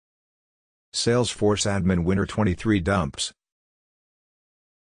Salesforce Admin Winter 23 dumps.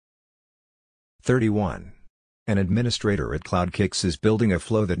 31. An administrator at CloudKix is building a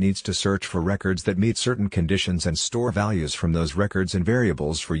flow that needs to search for records that meet certain conditions and store values from those records and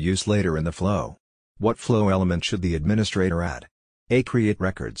variables for use later in the flow. What flow element should the administrator add? A. Create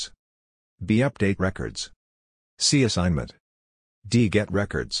records. B. Update records. C. Assignment. D. Get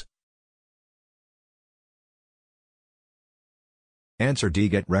records. Answer D.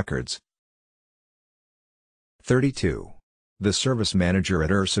 Get records. 32. The service manager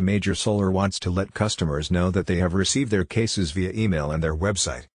at Ursa Major Solar wants to let customers know that they have received their cases via email and their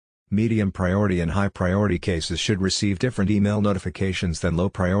website. Medium priority and high priority cases should receive different email notifications than low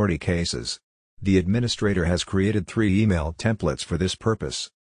priority cases. The administrator has created 3 email templates for this purpose.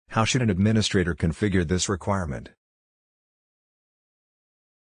 How should an administrator configure this requirement?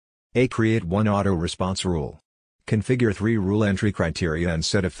 A. Create one auto response rule. Configure 3 rule entry criteria and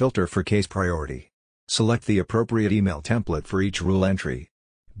set a filter for case priority. Select the appropriate email template for each rule entry.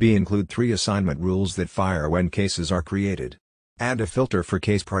 B. Include 3 assignment rules that fire when cases are created. Add a filter for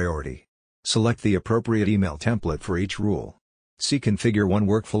case priority. Select the appropriate email template for each rule. C. Configure 1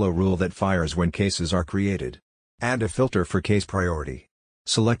 workflow rule that fires when cases are created. Add a filter for case priority.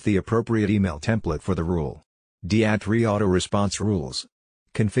 Select the appropriate email template for the rule. D. Add 3 auto response rules.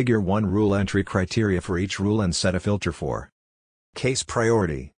 Configure 1 rule entry criteria for each rule and set a filter for case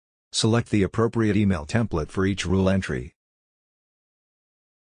priority. Select the appropriate email template for each rule entry.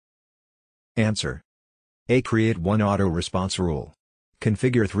 Answer. A. Create 1 auto response rule.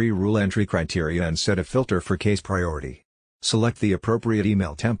 Configure 3 rule entry criteria and set a filter for case priority. Select the appropriate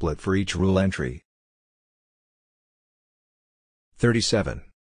email template for each rule entry. 37.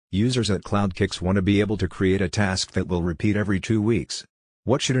 Users at CloudKix want to be able to create a task that will repeat every 2 weeks.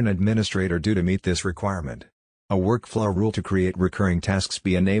 What should an administrator do to meet this requirement? A workflow rule to create recurring tasks.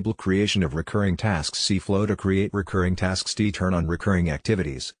 B. Enable creation of recurring tasks. C. Flow to create recurring tasks. D. Turn on recurring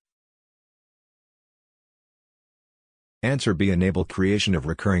activities. Answer B. Enable creation of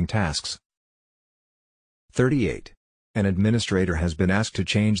recurring tasks. 38. An administrator has been asked to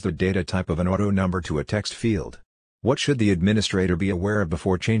change the data type of an auto number to a text field. What should the administrator be aware of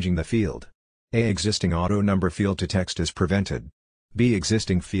before changing the field? A. Existing auto number field to text is prevented. B.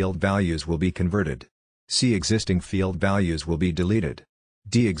 Existing field values will be converted. C. Existing field values will be deleted.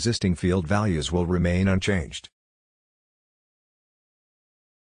 D. Existing field values will remain unchanged.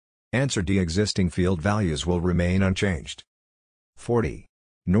 Answer D. Existing field values will remain unchanged. 40.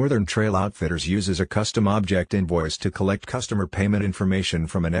 Northern Trail Outfitters uses a custom object invoice to collect customer payment information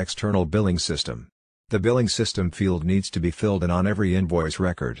from an external billing system. The billing system field needs to be filled in on every invoice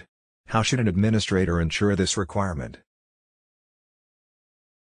record. How should an administrator ensure this requirement?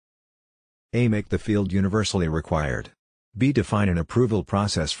 A. Make the field universally required. B. Define an approval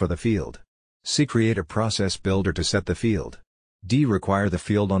process for the field. C. Create a process builder to set the field. D. Require the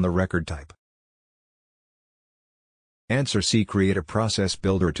field on the record type. Answer C. Create a process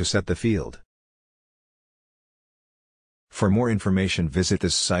builder to set the field. For more information visit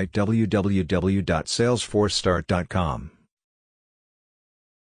this site www.salesforcestart.com.